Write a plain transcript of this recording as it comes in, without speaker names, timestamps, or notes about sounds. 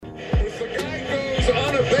He's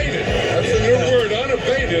unabated. That's the new word,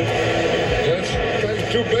 unabated.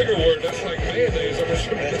 That's too big a word. That's like mayonnaise. I'm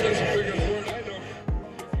assuming that's the biggest word I know.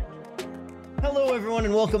 Hello, everyone,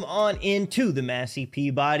 and welcome on into the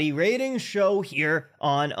Massey-Peabody ratings show here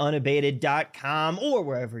on unabated.com or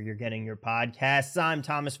wherever you're getting your podcasts. I'm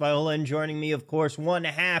Thomas Viola, and joining me, of course, one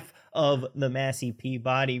half of the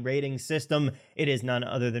Massey-Peabody rating system. It is none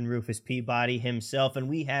other than Rufus Peabody himself, and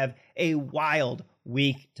we have a wild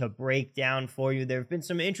week to break down for you. There have been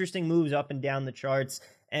some interesting moves up and down the charts,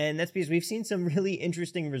 and that's because we've seen some really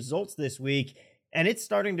interesting results this week. And it's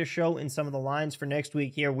starting to show in some of the lines for next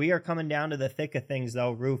week here. We are coming down to the thick of things,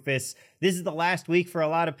 though, Rufus. This is the last week for a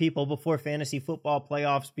lot of people before fantasy football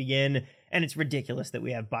playoffs begin, and it's ridiculous that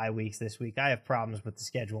we have bye weeks this week. I have problems with the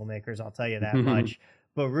schedule makers, I'll tell you that much.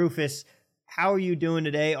 But, Rufus, how are you doing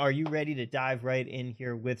today? Are you ready to dive right in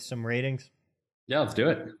here with some ratings? Yeah, let's do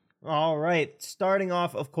it. All right. Starting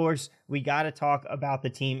off, of course, we got to talk about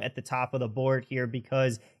the team at the top of the board here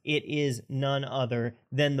because it is none other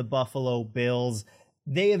than the Buffalo Bills.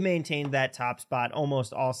 They have maintained that top spot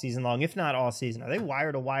almost all season long, if not all season. Are they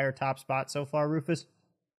wire-to-wire top spot so far, Rufus?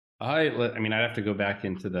 I mean, I'd have to go back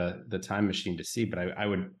into the time machine to see, but I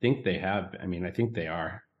would think they have. I mean, I think they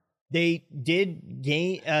are. They did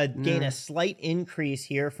gain a slight increase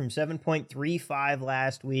here from 7.35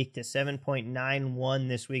 last week to 7.91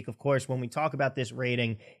 this week. Of course, when we talk about this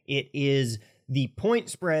rating, it is the point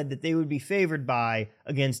spread that they would be favored by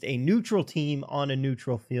against a neutral team on a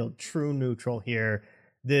neutral field. True neutral here.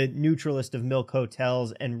 The neutralist of milk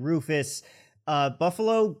hotels. And Rufus,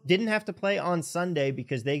 Buffalo didn't have to play on Sunday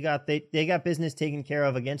because they got business taken care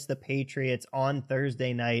of against the Patriots on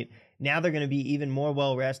Thursday night. Now they're going to be even more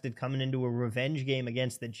well-rested coming into a revenge game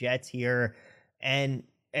against the Jets here. And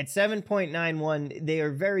at 7.91, they are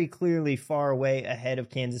very clearly far away ahead of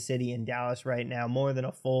Kansas City and Dallas right now, more than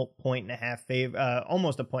a full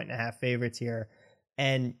almost a point and a half favorites here.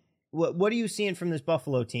 And what are you seeing from this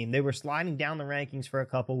Buffalo team? They were sliding down the rankings for a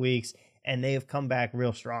couple weeks, and they have come back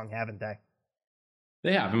real strong, haven't they?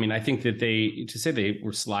 They have. I mean, I think that to say they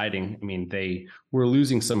were sliding, I mean, they were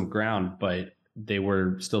losing some ground, but they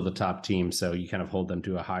were still the top team. So you kind of hold them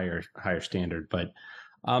to a higher standard. But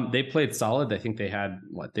they played solid. I think they had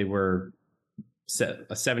they were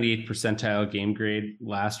a 78th percentile game grade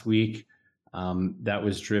last week. That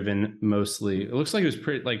was driven mostly. It looks like it was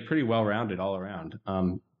pretty well rounded all around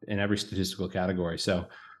in every statistical category. So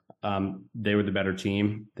they were the better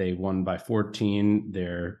team. They won by 14.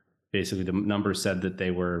 Basically the numbers said that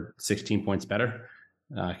they were 16 points better,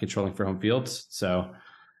 controlling for home fields. So,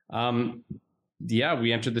 yeah,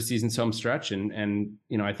 we entered the season's home stretch, and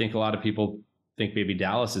I think a lot of people think maybe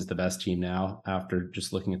Dallas is the best team now after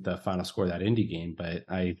just looking at the final score of that Indy game. But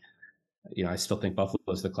I still think Buffalo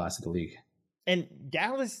is the class of the league. And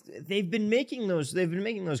Dallas, they've been making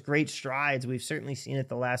those great strides. We've certainly seen it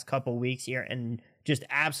the last couple weeks here, and just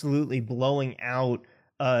absolutely blowing out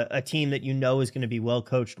a team that is going to be well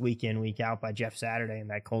coached week in, week out by Jeff Saturday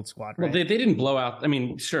and that Colts squad. Right? Well, they didn't blow out. I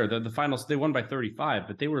mean, sure, the finals, they won by 35,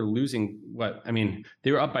 but they were losing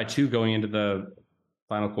they were up by 2 going into the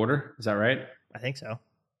final quarter. Is that right? I think so.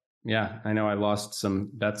 Yeah, I know I lost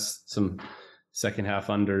some bets, some second half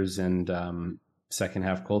unders and second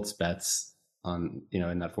half Colts bets on,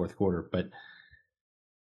 in that fourth quarter. But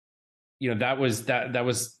that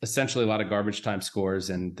was essentially a lot of garbage time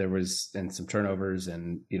scores, and there was some turnovers,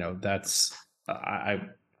 and that's I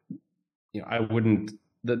wouldn't.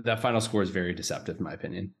 That final score is very deceptive in my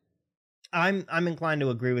opinion. I'm inclined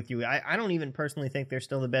to agree with you. I don't even personally think they're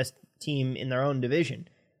still the best team in their own division.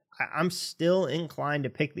 I'm still inclined to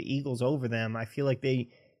pick the Eagles over them. I feel like they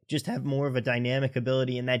just have more of a dynamic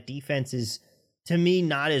ability, and that defense is, to me,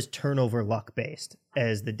 not as turnover luck based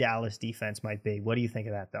as the Dallas defense might be. What do you think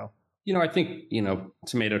of that, though? I think,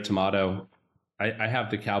 tomato. I have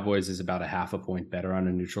the Cowboys as about a half a point better on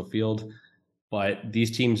a neutral field, but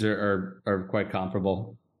these teams are quite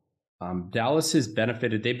comparable. Dallas has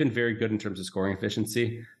benefited. They've been very good in terms of scoring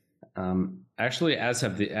efficiency. Actually, as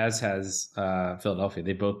has Philadelphia.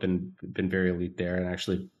 They've both been very elite there. And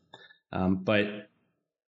actually, but let's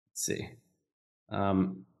see.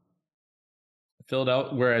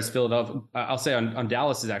 Philadelphia, I'll say on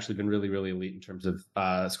Dallas has actually been really, really elite in terms of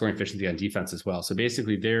scoring efficiency on defense as well. So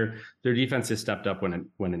basically, their defense has stepped up when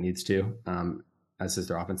it needs to, as is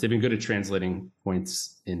their offense. They've been good at translating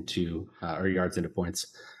points into or yards into points.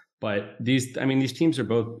 But these teams are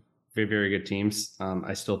both very, very good teams.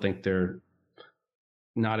 I still think they're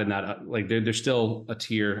not in that they're still a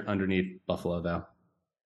tier underneath Buffalo though.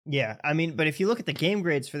 Yeah, but if you look at the game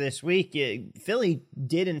grades for this week, Philly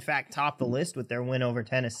did in fact top the list with their win over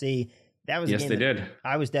Tennessee. that was yes, they did.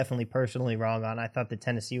 I was definitely personally wrong on. I thought that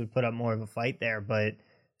Tennessee would put up more of a fight there, but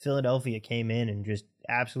Philadelphia came in and just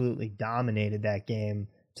absolutely dominated that game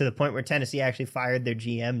to the point where Tennessee actually fired their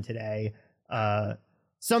GM today.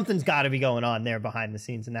 Something's got to be going on there behind the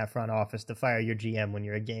scenes in that front office to fire your GM when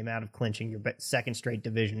you're a game out of clinching your second straight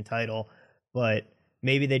division title. But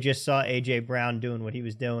maybe they just saw A.J. Brown doing what he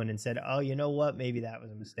was doing and said, oh, you know what? Maybe that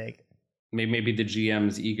was a mistake. Maybe the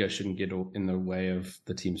GM's ego shouldn't get in the way of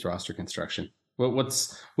the team's roster construction. Well,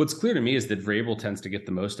 what's clear to me is that Vrabel tends to get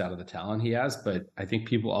the most out of the talent he has, but I think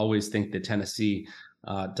people always think that Tennessee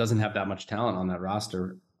doesn't have that much talent on that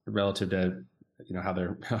roster relative to how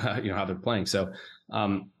they're how they're playing. So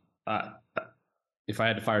if I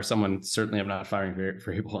had to fire someone, certainly I'm not firing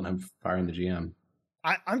Vrabel, and I'm firing the GM.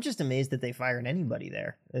 I'm just amazed that they fired anybody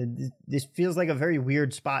there. This feels like a very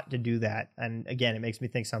weird spot to do that. And again, it makes me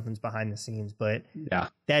think something's behind the scenes, but yeah,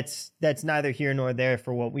 that's neither here nor there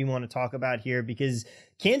for what we want to talk about here, because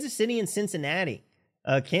Kansas City and Cincinnati,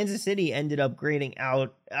 Kansas City ended up grading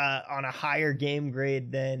out on a higher game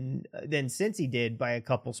grade than Cincy did by a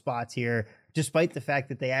couple spots here, despite the fact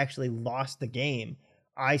that they actually lost the game.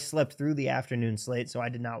 I slept through the afternoon slate, so I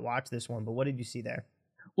did not watch this one, but what did you see there?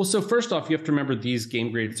 Well, so first off, you have to remember these game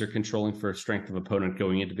grades are controlling for strength of opponent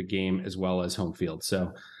going into the game as well as home field.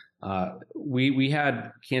 So we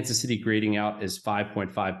had Kansas City grading out as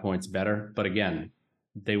 5.5 points better. But again,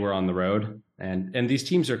 they were on the road and these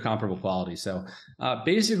teams are comparable quality. So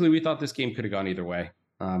basically, we thought this game could have gone either way.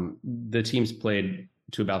 The teams played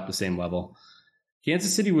to about the same level.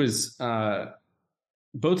 Kansas City was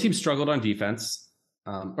both teams struggled on defense.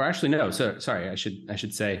 Or actually, no. So sorry, I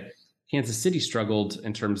should say Kansas City struggled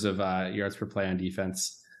in terms of yards per play on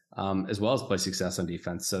defense, as well as play success on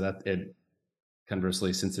defense. So that it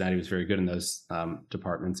conversely, Cincinnati was very good in those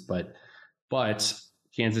departments, but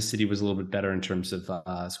Kansas City was a little bit better in terms of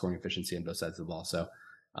scoring efficiency on both sides of the ball. So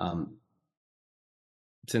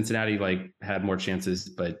Cincinnati had more chances,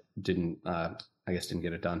 but didn't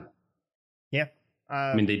get it done. Yeah,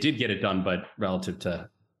 I mean they did get it done, but relative to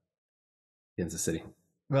Kansas City.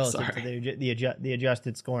 Relative to the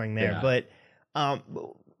adjusted scoring there. Yeah. But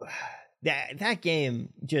that game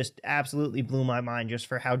just absolutely blew my mind, just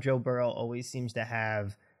for how Joe Burrow always seems to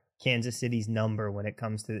have Kansas City's number when it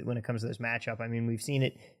comes to this matchup. I mean, we've seen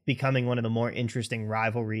it becoming one of the more interesting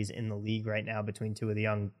rivalries in the league right now between two of the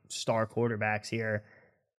young star quarterbacks here,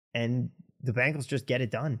 and the Bengals just get it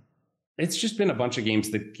done. It's just been a bunch of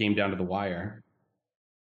games that came down to the wire.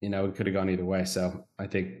 It could have gone either way. So I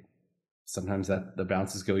think sometimes that the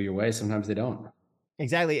bounces go your way, sometimes they don't.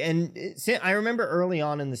 Exactly. And I remember early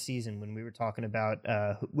on in the season when we were talking about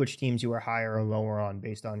which teams you were higher or lower on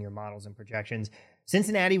based on your models and projections.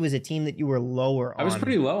 Cincinnati was a team that you were lower on. I was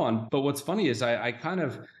pretty low on, but what's funny is I kind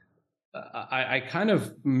of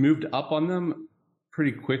moved up on them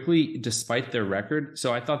pretty quickly despite their record.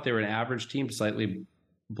 So I thought they were an average team, slightly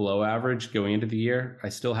below average going into the year. I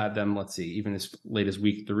still had them, let's see, even as late as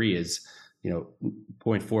week 3 is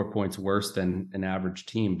 0.4 points worse than an average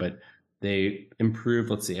team, but they improved.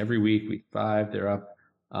 Let's see, every week 5, they're up.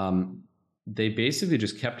 They basically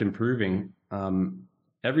just kept improving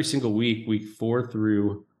every single week 4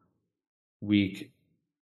 through week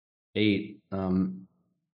 8.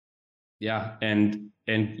 Yeah. And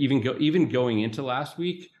even going into last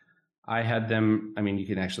week, I had them, I mean, you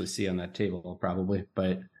can actually see on that table probably,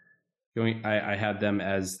 but I had them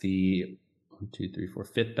as the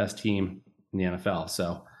 5th best team in the NFL.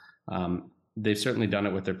 So they've certainly done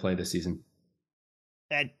it with their play this season.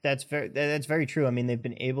 That's very true. I mean, they've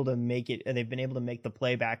been able to make it. They've been able to make the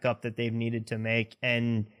play back up that they've needed to make,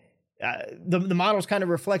 and the model's kind of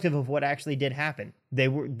reflective of what actually did happen.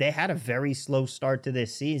 They had a very slow start to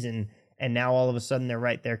this season, and now all of a sudden they're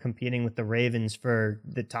right there competing with the Ravens for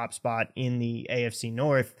the top spot in the AFC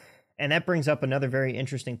North, and that brings up another very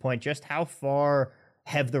interesting point: just how far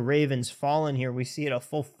have the Ravens fallen here? We see it a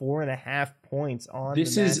full 4.5 points on the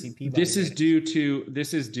Massey-Peabody. This is due to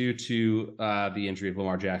the injury of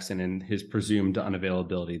Lamar Jackson and his presumed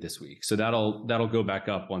unavailability this week. So that'll go back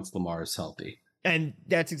up once Lamar is healthy. And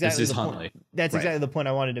that's exactly the Huntley. point. That's exactly the point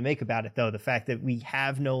I wanted to make about it, though. The fact that we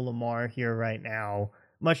have no Lamar here right now,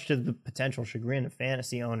 much to the potential chagrin of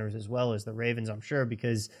fantasy owners as well as the Ravens, I'm sure,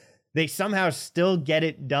 because they somehow still get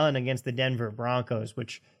it done against the Denver Broncos,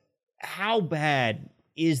 which, how bad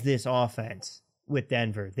is this offense with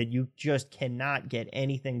Denver that you just cannot get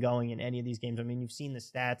anything going in any of these games? I mean, you've seen the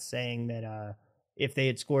stats saying that if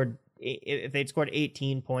they'd scored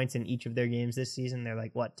 18 points in each of their games this season, they're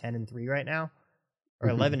like, what, 10-3 right now? Or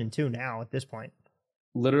 11-2 now at this point.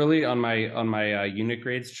 Literally on my unit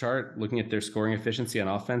grades chart, looking at their scoring efficiency on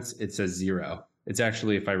offense, it says 0. It's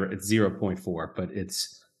actually, it's 0.4, but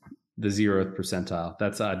it's the 0th percentile.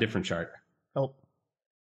 That's a different chart. Oh,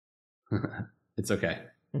 it's okay.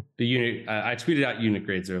 The unit, I tweeted out unit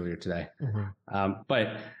grades earlier today.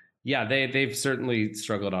 But yeah, they've certainly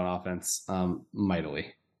struggled on offense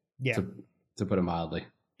mightily. Yeah. To put it mildly.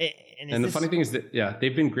 And the funny thing is that, yeah,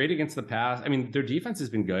 they've been great against the pass. I mean, their defense has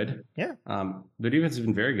been good. Yeah. Their defense has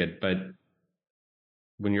been very good, but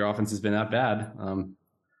when your offense has been that bad,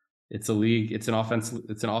 it's a league. It's an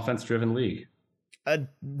offense driven league. I've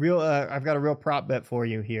got a real prop bet for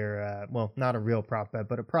you here. Well, not a real prop bet,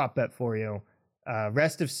 but a prop bet for you.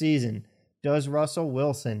 Rest of season. Does Russell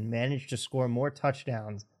Wilson manage to score more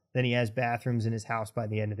touchdowns than he has bathrooms in his house by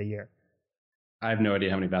the end of the year? I have no idea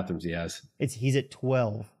how many bathrooms he has. He's at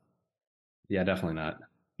 12. Yeah, definitely not.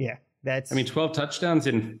 Yeah, 12 touchdowns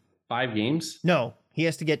in 5 games? No, he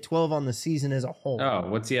has to get 12 on the season as a whole. Oh,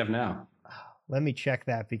 what's he have now? Let me check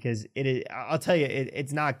that because it is. I'll tell you,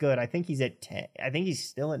 it's not good. I think he's at 10. I think he's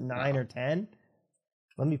still at 9 or 10.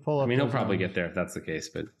 Let me pull up. I mean, he'll probably get there if that's the case,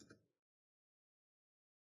 but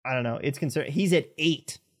I don't know. It's concerned. He's at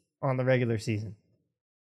 8 on the regular season.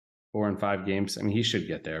 4 in 5 games. I mean, he should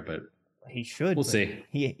get there, but he should. We'll see.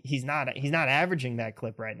 He's not averaging that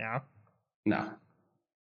clip right now. No.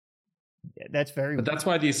 Yeah, that's very. But that's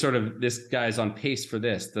why this guy's on pace for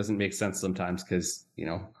this doesn't make sense sometimes because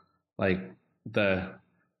like the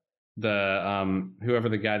whoever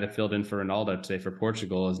the guy that filled in for Ronaldo today for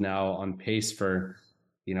Portugal is now on pace for.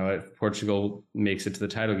 If Portugal makes it to the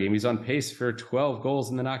title game, he's on pace for 12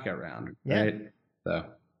 goals in the knockout round. Yeah. Right? So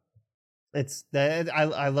it's that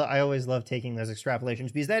I always love taking those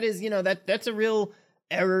extrapolations because that is, that's a real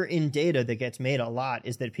error in data that gets made a lot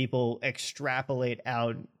is that people extrapolate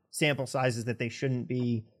out sample sizes that they shouldn't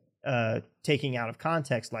be taking out of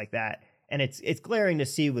context like that. And it's glaring to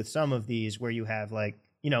see with some of these where you have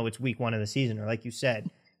it's week 1 of the season, or like you said,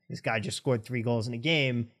 this guy just scored 3 goals in a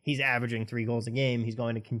game. He's averaging 3 goals a game. He's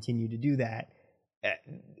going to continue to do that.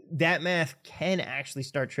 That math can actually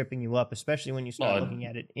start tripping you up, especially when you start looking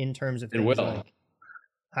at it in terms of things like,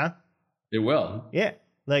 It will. Yeah.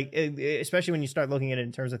 Especially when you start looking at it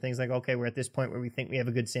in terms of things like, okay, we're at this point where we think we have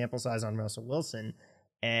a good sample size on Russell Wilson.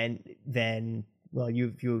 And then,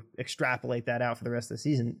 if you extrapolate that out for the rest of the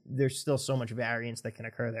season, there's still so much variance that can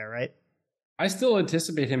occur there, right? I still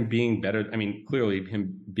anticipate him being better. I mean, clearly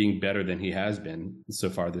him being better than he has been so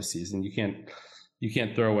far this season. You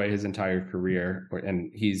can't throw away his entire career,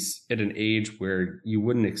 and he's at an age where you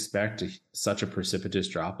wouldn't expect such a precipitous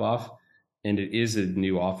drop off. And it is a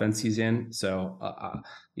new offense he's in. So, I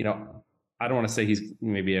don't want to say he's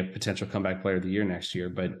maybe a potential comeback player of the year next year,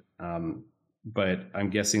 but I'm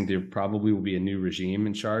guessing there probably will be a new regime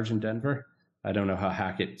in charge in Denver. I don't know how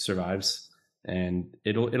Hackett survives. And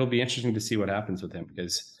it'll be interesting to see what happens with him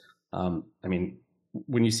because,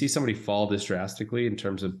 when you see somebody fall this drastically in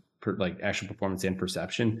terms of actual performance and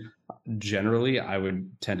perception, generally I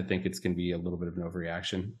would tend to think it's going to be a little bit of an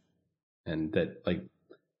overreaction, and that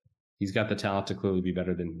he's got the talent to clearly be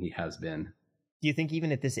better than he has been. Do you think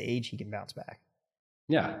even at this age he can bounce back?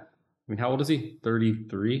 Yeah. I mean, how old is he?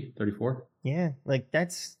 33, 34? Yeah,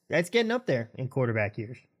 that's getting up there in quarterback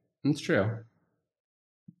years. That's true.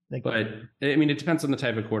 But I mean, it depends on the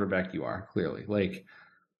type of quarterback you are. Clearly,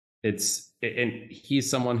 and he's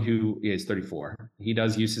someone who is 34. He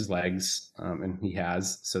does use his legs, and he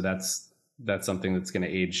has. So that's something that's going to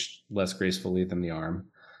age less gracefully than the arm,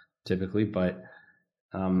 typically. But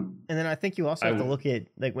and then I think you also have to look at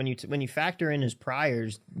when you factor in his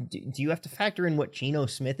priors. Do you have to factor in what Geno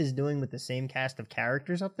Smith is doing with the same cast of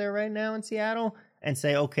characters up there right now in Seattle, and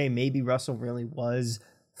say, okay, maybe Russell really was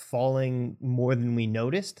falling more than we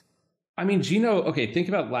noticed? I mean, think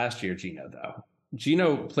about last year, though.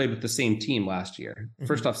 Geno played with the same team last year. Mm-hmm.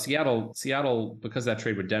 First off, Seattle, because of that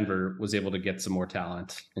trade with Denver, was able to get some more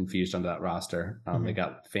talent infused onto that roster. They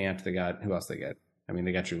got Fant. They got, who else they get? I mean,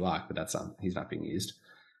 they got Drew Lock, but he's not being used.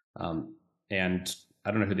 And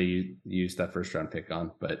I don't know who they used that first round pick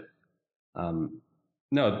on, but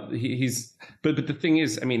no, but the thing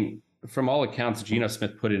is, I mean, from all accounts, Geno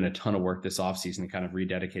Smith put in a ton of work this offseason and kind of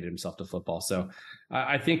rededicated himself to football. So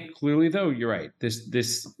I think clearly, though, you're right.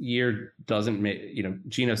 This year doesn't make,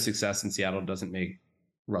 Geno's success in Seattle doesn't make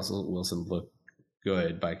Russell Wilson look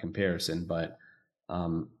good by comparison. But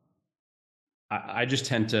I just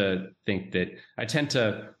tend to think that I tend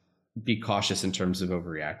to be cautious in terms of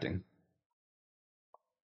overreacting.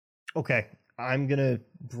 Okay. I'm going to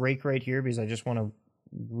break right here because I just want to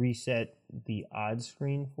reset the odds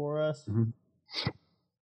screen for us. Mm-hmm.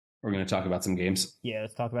 We're going to talk about some games. Yeah,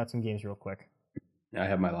 let's talk about some games real quick. I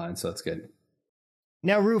have my line, so that's good.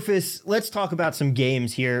 Now, Rufus, let's talk about some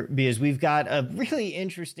games here because we've got a really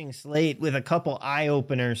interesting slate with a couple eye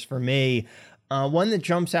openers for me. One that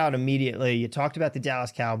jumps out immediately. You talked about the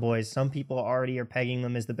Dallas Cowboys. Some people already are pegging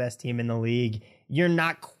them as the best team in the league. You're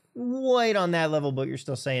not quite on that level, but you're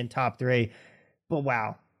still saying top three. But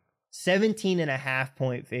wow,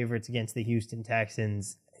 17.5-point favorites against the Houston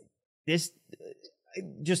Texans. This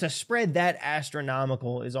just a spread that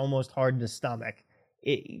astronomical is almost hard to stomach.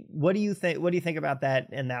 What do you think? What do you think about that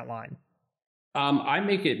and that line? I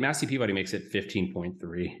make it. Massey-Peabody makes it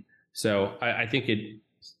 15.3. So I think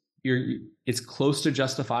it's close to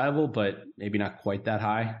justifiable, but maybe not quite that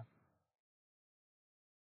high.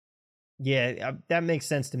 Yeah, that makes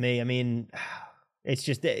sense to me. I mean, it's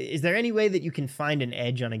just, is there any way that you can find an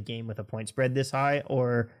edge on a game with a point spread this high,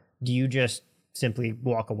 or do you just simply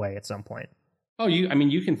walk away at some point? Oh,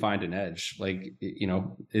 you can find an edge. Like,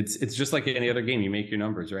 it's just like any other game. You make your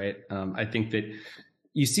numbers, right? I think that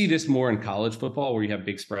you see this more in college football where you have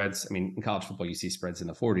big spreads. I mean, in college football, you see spreads in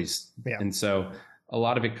the 40s. Yeah. And so a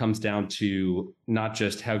lot of it comes down to not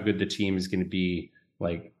just how good the team is going to be,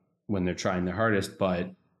 like when they're trying their hardest, but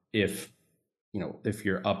if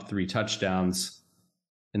you're up 3 touchdowns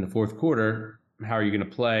in the fourth quarter, how are you going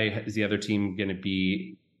to play? Is the other team going to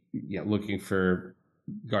be looking for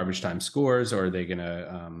garbage time scores, or are they going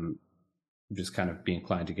to just kind of be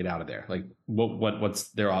inclined to get out of there? Like what's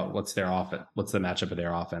their offense? What's the matchup of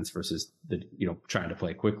their offense versus the trying to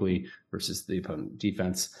play quickly versus the opponent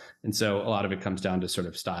defense? And so a lot of it comes down to sort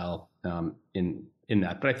of style in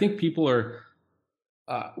that. But I think people are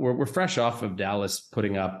we're fresh off of Dallas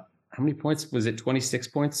putting up, how many points was it? 26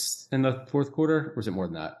 points in the fourth quarter, or was it more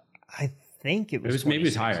than that? I think it was maybe it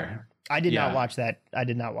was higher. I did not watch that. I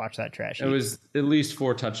did not watch that trash. It was at least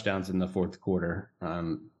 4 touchdowns in the fourth quarter.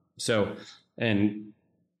 So, and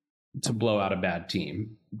to blow out a bad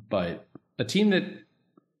team, but a team that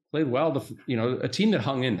played well, a team that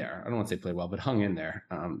hung in there. I don't want to say played well, but hung in there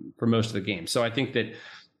for most of the game. So I think that,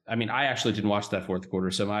 I actually didn't watch that fourth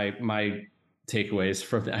quarter. So my takeaways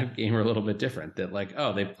from that game are a little bit different, that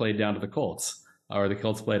they played down to the Colts, or the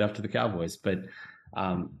Colts played up to the Cowboys. But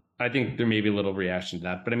I think there may be a little reaction to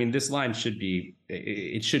that. But this line should be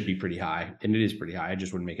pretty high, and it is pretty high. I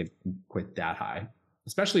just wouldn't make it quite that high.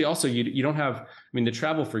 Especially also, you don't have, the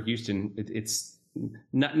travel for Houston, it's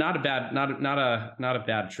not a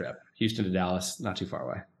bad trip. Houston to Dallas, not too far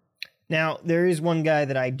away. Now, there is one guy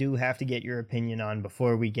that I do have to get your opinion on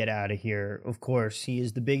before we get out of here. Of course, he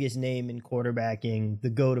is the biggest name in quarterbacking, the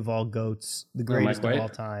GOAT of all GOATs, the greatest of all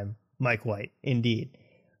time, Mike White, indeed.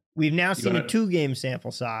 We've now seen a 2-game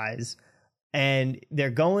sample size, and they're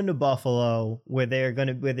going to Buffalo, where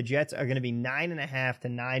the Jets are going to be 9.5 to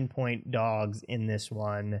 9-point dogs in this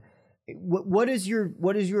one. What is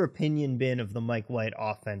your opinion been of the Mike White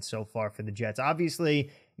offense so far for the Jets?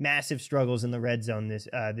 Obviously, massive struggles in the red zone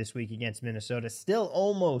this week against Minnesota. Still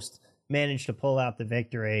almost managed to pull out the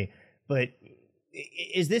victory, but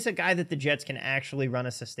is this a guy that the Jets can actually run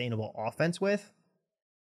a sustainable offense with?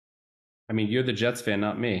 You're the Jets fan,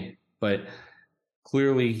 not me, but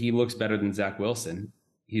clearly he looks better than Zach Wilson.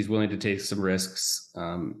 He's willing to take some risks.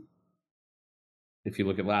 If you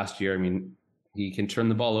look at last year, he can turn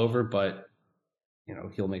the ball over, but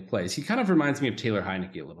he'll make plays. He kind of reminds me of Taylor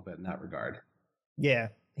Heineke a little bit in that regard. Yeah,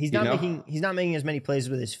 he's not making as many plays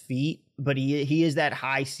with his feet, but he is that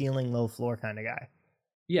high ceiling, low floor kind of guy.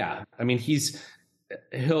 Yeah, he's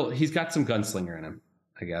got some gunslinger in him,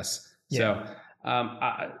 I guess. Yeah.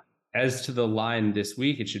 So as to the line this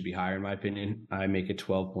week, it should be higher in my opinion. I make it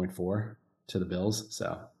 12.4 to the Bills.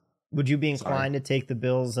 So would you be inclined to take the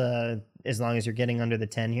Bills as long as you're getting under the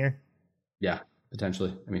 10 here? Yeah,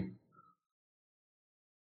 potentially.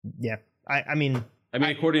 Yeah.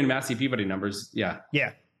 According to Massey-Peabody numbers, yeah.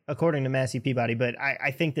 Yeah, according to Massey-Peabody. But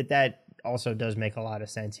I think that also does make a lot of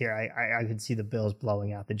sense here. I could see the Bills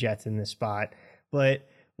blowing out the Jets in this spot. But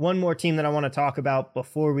one more team that I want to talk about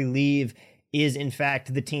before we leave is, in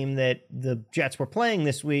fact, the team that the Jets were playing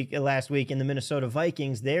last week in the Minnesota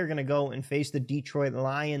Vikings. They're going to go and face the Detroit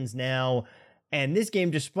Lions now. And this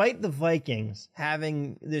game, despite the Vikings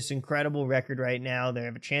having this incredible record right now, they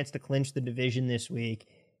have a chance to clinch the division this week.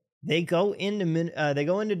 They go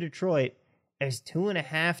into Detroit as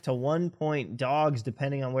 2.5 to 1-point dogs,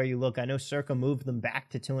 depending on where you look. I know Circa moved them back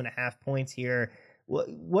to 2.5 points here.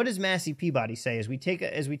 What does Massey-Peabody say as we take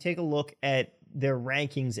a look at their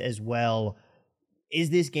rankings as well? Is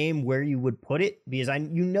this game where you would put it? Because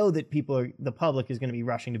that the public is going to be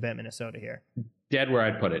rushing to bet Minnesota here. Dead where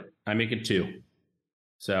I'd put it. I make it 2.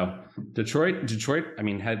 So Detroit.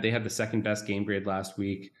 They had the second best game grade last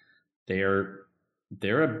week. They're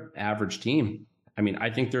an average team. I mean,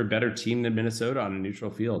 I think they're a better team than Minnesota on a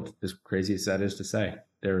neutral field, as crazy as that is to say.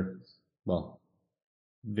 They're, well,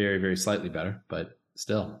 very, very slightly better, but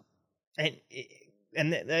still. I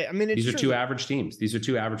mean, it's these are true. two average teams. These are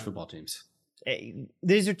two average football teams.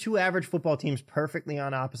 These are two average football teams perfectly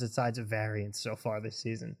on opposite sides of variance so far this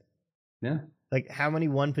season. Yeah. Like, how many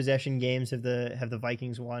one possession games have the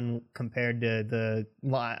Vikings won compared to the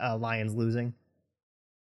Lions losing?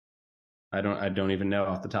 I don't even know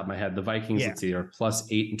off the top of my head. The Vikings, let's see, are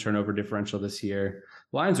 +8 in turnover differential this year.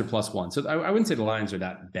 Lions are +1. So I wouldn't say the Lions are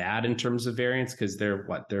that bad in terms of variance, because they're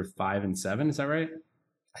 5-7. Is that right?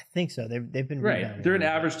 I think so. They've been right. They're an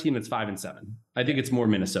average team that's 5-7. I think it's more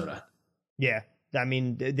Minnesota. Yeah. I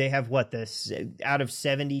mean, they have this out of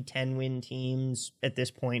 70 10-win teams at this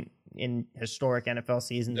point in historic NFL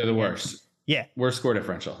seasons. They're the worst. Yeah. Worst score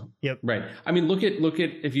differential. Yep. Right. I mean, look at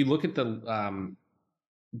if you look at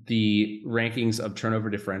the rankings of turnover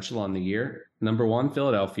differential on the year, number 1,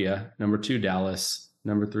 Philadelphia, number 2, Dallas,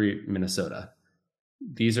 number 3, Minnesota.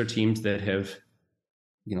 These are teams that have,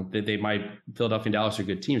 Philadelphia and Dallas are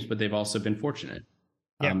good teams, but they've also been fortunate.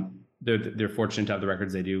 Yeah. They're fortunate to have the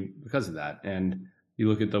records they do because of that. And you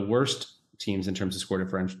look at the worst teams in terms of score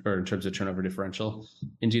differential, or in terms of turnover differential: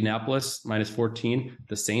 Indianapolis -14,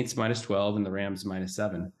 the Saints -12, and the Rams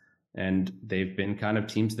 -7. And they've been kind of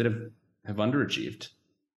teams that have underachieved.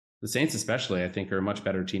 The Saints especially, I think, are a much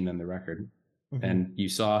better team than the record. Mm-hmm. And you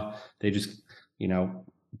saw they just,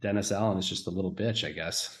 Dennis Allen is just a little bitch, I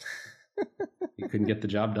guess. He couldn't get the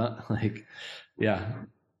job done.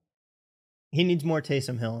 He needs more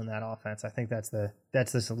Taysom Hill in that offense. I think that's the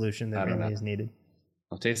solution that really is needed.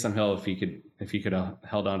 Well, Taysom Hill, if he could have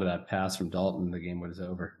held on to that pass from Dalton, the game was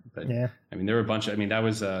over. But yeah, I mean, there were a bunch of. I mean, that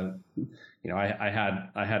was I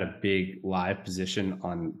had a big live position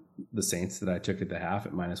on the Saints that I took at the half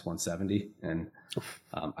at -170, and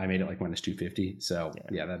I made it like -250. So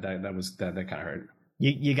yeah, that kind of hurt.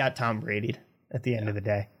 You got Tom Brady'd at the end of the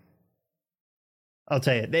day. I'll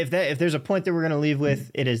tell you, if there's a point that we're going to leave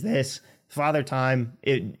with, it is this: Father Time,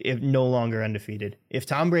 it no longer undefeated. If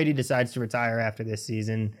Tom Brady decides to retire after this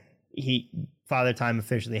season, Father Time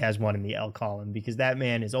officially has one in the L column, because that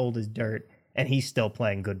man is old as dirt and he's still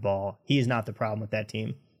playing good ball. He is not the problem with that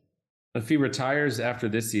team. If he retires after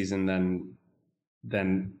this season,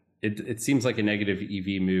 then it seems like a negative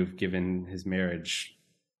EV move given his marriage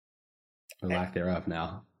or lack thereof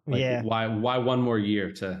now. Why one more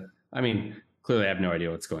year to? I mean, clearly I have no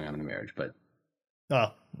idea what's going on in the marriage, but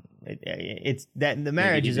it's that the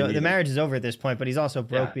marriage is over at this point. But he's also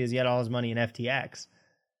broke because he had all his money in FTX.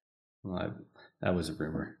 Well, that was a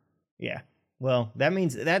rumor. Yeah. Well, that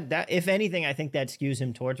means that if anything, I think that skews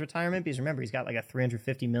him towards retirement, because remember, he's got like a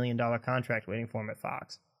 $350 million contract waiting for him at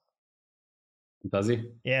Fox. Does he?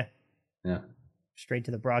 Yeah. Yeah. Straight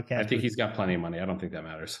to the broadcast. I think he's got plenty of money. I don't think that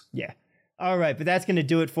matters. Yeah. All right, but that's going to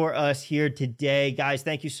do it for us here today. Guys,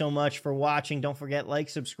 thank you so much for watching. Don't forget, like,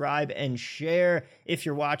 subscribe, and share. If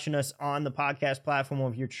you're watching us on the podcast platform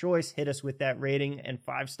of your choice, hit us with that rating and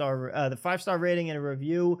the 5-star rating and a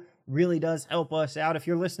review really does help us out. If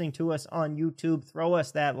you're listening to us on YouTube, throw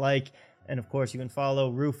us that like. And of course, you can follow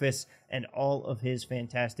Rufus and all of his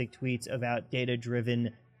fantastic tweets about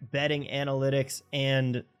data-driven betting analytics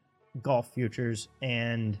and golf futures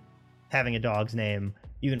and having a dog's name.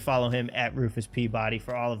 You can follow him at Rufus Peabody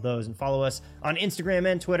for all of those, and follow us on Instagram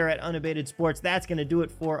and Twitter at Unabated Sports. That's going to do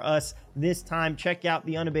it for us this time. Check out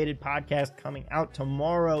the Unabated podcast coming out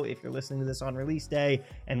tomorrow if you're listening to this on release day,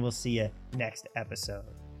 and we'll see you next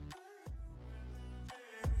episode.